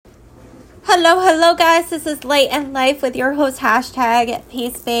Hello guys, this is Late in Life with your host,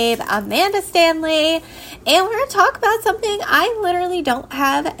 #Peace Babe, Amanda Stanley, and we're going to talk about something I literally don't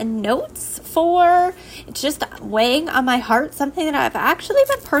have notes for. It's just weighing on my heart, something that I've actually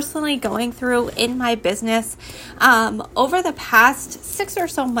been personally going through in my business over the past 6 or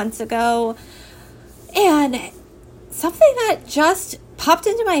so months ago, and something that just popped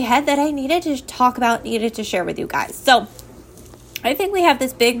into my head that I needed to talk about, needed to share with you guys. So I think we have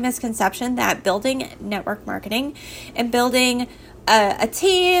this big misconception that building network marketing and building a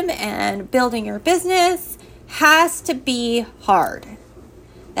team and building your business has to be hard.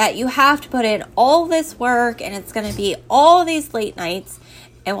 That you have to put in all this work and it's going to be all these late nights.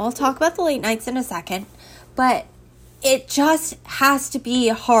 And we'll talk about the late nights in a second. But it just has to be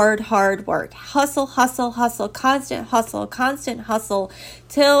hard work. Hustle, constant hustle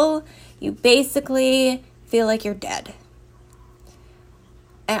till you basically feel like you're dead.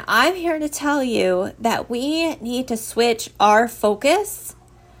 And I'm here to tell you that we need to switch our focus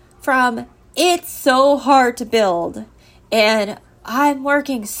from it's so hard to build and I'm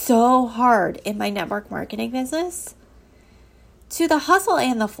working so hard in my network marketing business to the hustle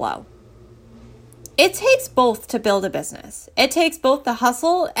and the flow. It takes both to build a business. It takes both the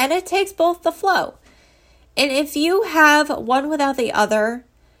hustle and it takes both the flow. And if you have one without the other,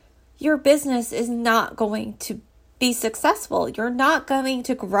 your business is not going to be successful. You're not going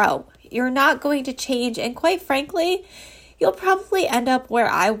to grow. You're not going to change. And quite frankly, you'll probably end up where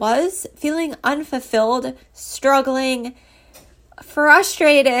I was, feeling unfulfilled, struggling,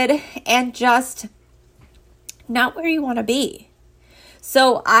 frustrated, and just not where you want to be.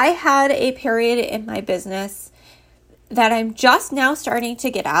 So I had a period in my business that I'm just now starting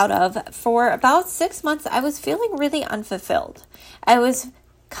to get out of. For about 6 months, I was feeling really unfulfilled. I was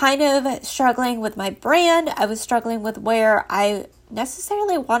kind of struggling with my brand. I was struggling with where I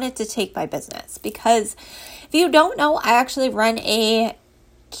necessarily wanted to take my business. Because if you don't know, I actually run a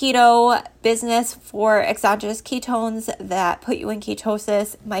keto business for exogenous ketones that put you in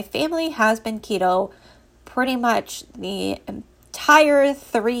ketosis. My family has been keto pretty much the entire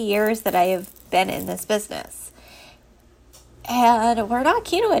 3 years that I have been in this business. And we're not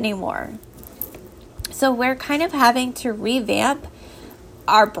keto anymore. So we're kind of having to revamp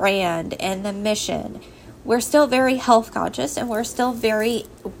our brand and the mission. We're still very health conscious and we're still very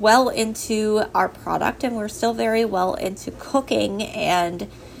well into our product and we're still very well into cooking and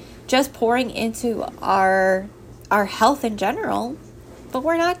just pouring into our health in general, but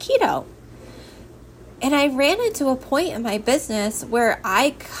we're not keto. And I ran into a point in my business where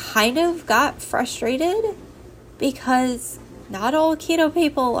I kind of got frustrated because not all keto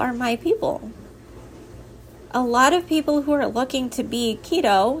people are my people. A lot of people who are looking to be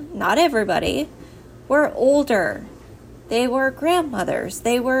keto, not everybody, were older. They were grandmothers.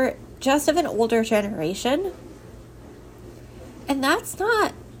 They were just of an older generation. And that's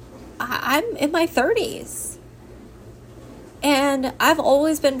not, I'm in my 30s. And I've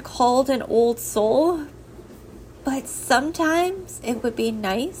always been called an old soul. But sometimes it would be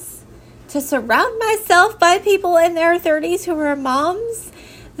nice to surround myself by people in their 30s who are moms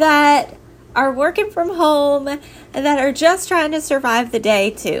that are working from home and that are just trying to survive the day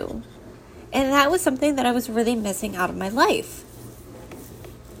too. And that was something that I was really missing out of my life.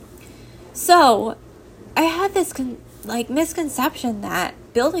 So I had this misconception that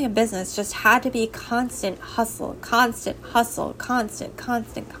building a business just had to be constant hustle.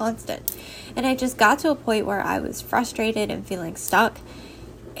 And I just got to a point where I was frustrated and feeling stuck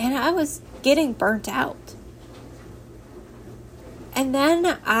and I was getting burnt out. And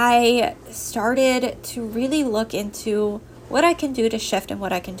then I started to really look into what I can do to shift and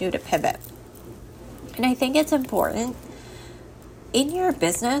what I can do to pivot. And I think it's important in your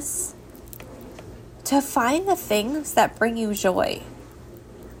business to find the things that bring you joy.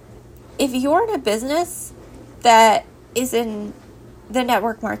 If you're in a business that is in the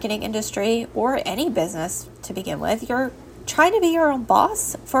network marketing industry or any business to begin with, you're trying to be your own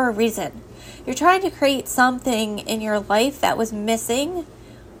boss for a reason. You're trying to create something in your life that was missing,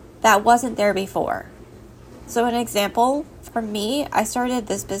 that wasn't there before. So an example, for me, I started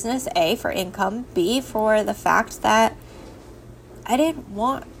this business, A, for income, B, for the fact that I didn't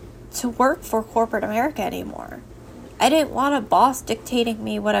want to work for corporate America anymore. I didn't want a boss dictating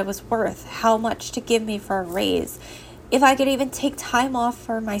me what I was worth, how much to give me for a raise, if I could even take time off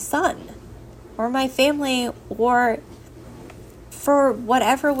for my son or my family or for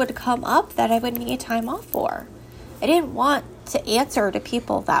whatever would come up that I would need time off for. I didn't want to answer to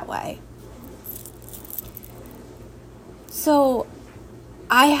people that way. So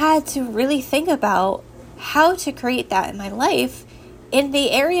I had to really think about how to create that in my life in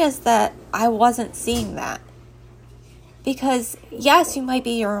the areas that I wasn't seeing that. Because yes, you might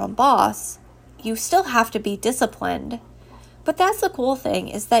be your own boss. You still have to be disciplined. But that's the cool thing,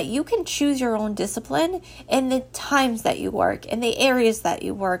 is that you can choose your own discipline in the times that you work, in the areas that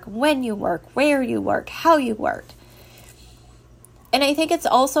you work, when you work, where you work, how you work. And I think it's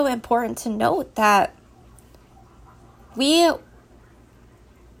also important to note that we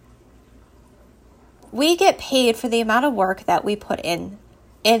get paid for the amount of work that we put in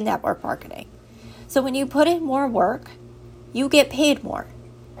network marketing. So when you put in more work, you get paid more.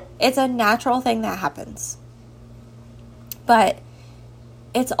 It's a natural thing that happens. But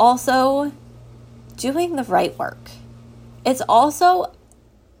it's also doing the right work. It's also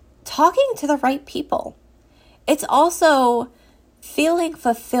talking to the right people. It's also feeling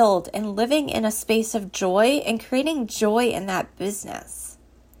fulfilled and living in a space of joy and creating joy in that business.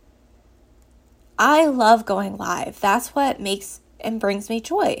 I love going live. That's what makes and brings me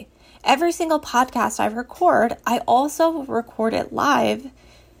joy. Every single podcast I record, I also record it live,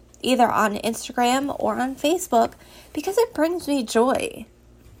 either on Instagram or on Facebook, because it brings me joy.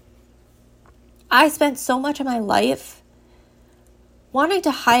 I spent so much of my life wanting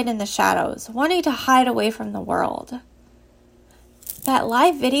to hide in the shadows, wanting to hide away from the world. That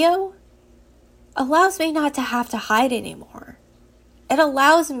live video allows me not to have to hide anymore. It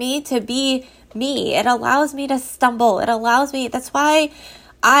allows me to be me. It allows me to stumble. That's why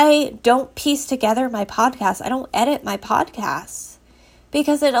I don't piece together my podcast. I don't edit my podcasts,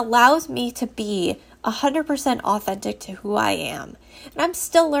 because it allows me to be 100% authentic to who I am. And I'm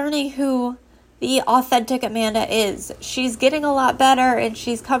still learning who the authentic Amanda is. She's getting a lot better, and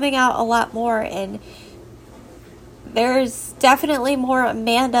she's coming out a lot more, and there's definitely more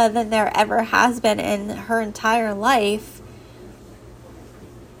Amanda than there ever has been in her entire life.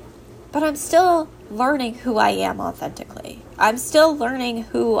 But I'm still learning who I am authentically. I'm still learning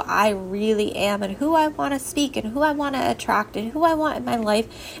who I really am, and who I want to speak, and who I want to attract, and who I want in my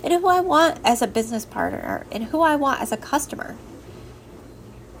life, and who I want as a business partner, and who I want as a customer.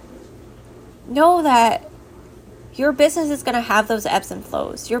 Know that your business is going to have those ebbs and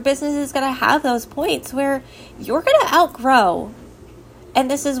flows. Your business is going to have those points where you're going to outgrow. And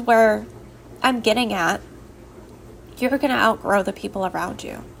this is where I'm getting at. You're going to outgrow the people around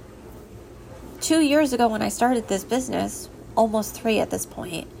you. 2 years ago when I started this business, almost 3 at this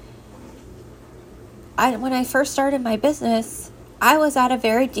point, when I first started my business, I was at a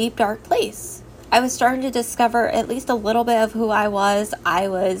very deep, dark place. I was starting to discover at least a little bit of who I was. I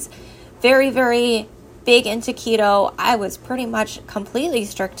was very, very big into keto. I was pretty much completely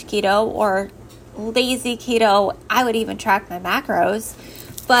strict keto or lazy keto. I would even track my macros.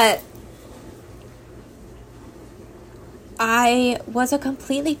 But I was a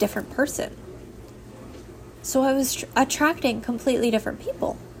completely different person. So I was attracting completely different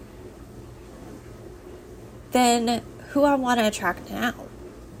people than who I want to attract now.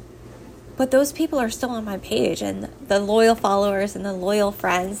 But those people are still on my page, and the loyal followers and the loyal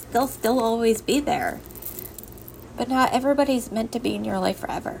friends, they'll still always be there. But not everybody's meant to be in your life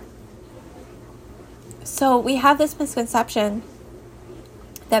forever. So we have this misconception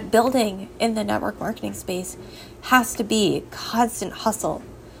that building in the network marketing space has to be constant hustle,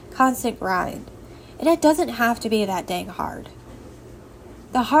 constant grind. And it doesn't have to be that dang hard.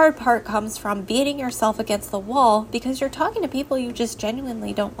 The hard part comes from beating yourself against the wall because you're talking to people you just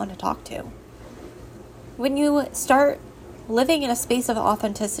genuinely don't want to talk to. When you start living in a space of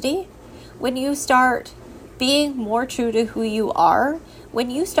authenticity, when you start being more true to who you are, when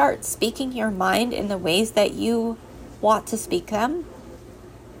you start speaking your mind in the ways that you want to speak them,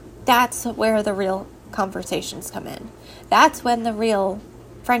 that's where the real conversations come in. That's when the real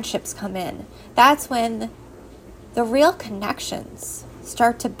friendships come in. That's when the real connections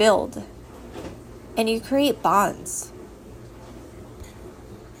start to build and you create bonds.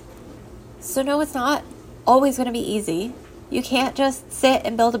 So no, it's not always going to be easy. You can't just sit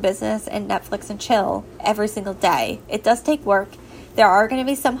and build a business and Netflix and chill every single day. It does take work. There are going to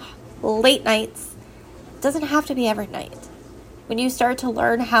be some late nights. It doesn't have to be every night. When you start to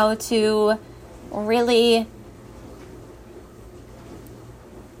learn how to really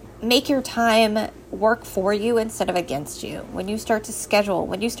make your time work for you instead of against you, when you start to schedule,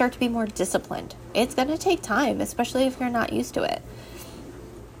 when you start to be more disciplined, it's going to take time, especially if you're not used to it.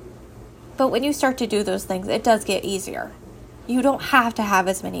 But when you start to do those things, it does get easier. You don't have to have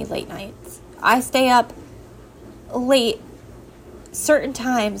as many late nights. I stay up late certain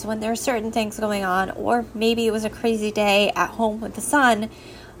times when there's certain things going on, or maybe it was a crazy day at home with the son.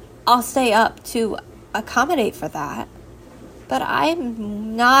 I'll stay up to accommodate for that. But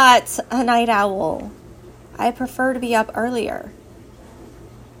I'm not a night owl. I prefer to be up earlier.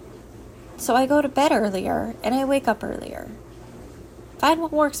 So I go to bed earlier and I wake up earlier. Find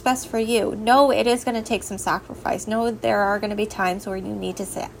what works best for you. No, it is going to take some sacrifice. No, there are going to be times where you need to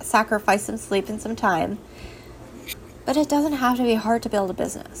sacrifice some sleep and some time. But it doesn't have to be hard to build a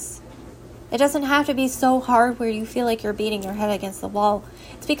business. It doesn't have to be so hard where you feel like you're beating your head against the wall.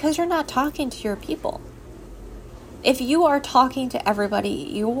 It's because you're not talking to your people. If you are talking to everybody,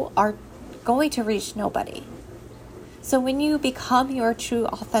 you are going to reach nobody. So when you become your true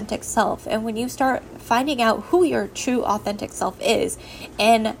authentic self, and when you start finding out who your true authentic self is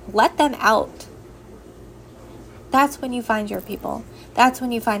and let them out, that's when you find your people. That's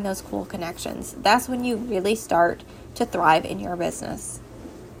when you find those cool connections. That's when you really start to thrive in your business.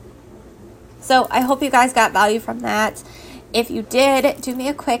 So I hope you guys got value from that. If you did, do me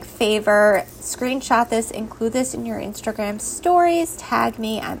a quick favor, screenshot this, include this in your Instagram stories, tag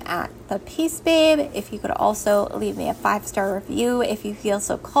me, I'm at The Peace Babe. If you could also leave me a 5-star review if you feel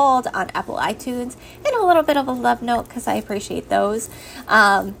so called on Apple iTunes, and a little bit of a love note because I appreciate those.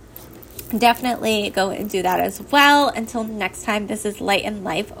 Definitely go and do that as well. Until next time, this is Light in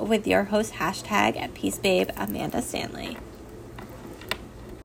Life with your host, #PeaceBabe, Amanda Stanley.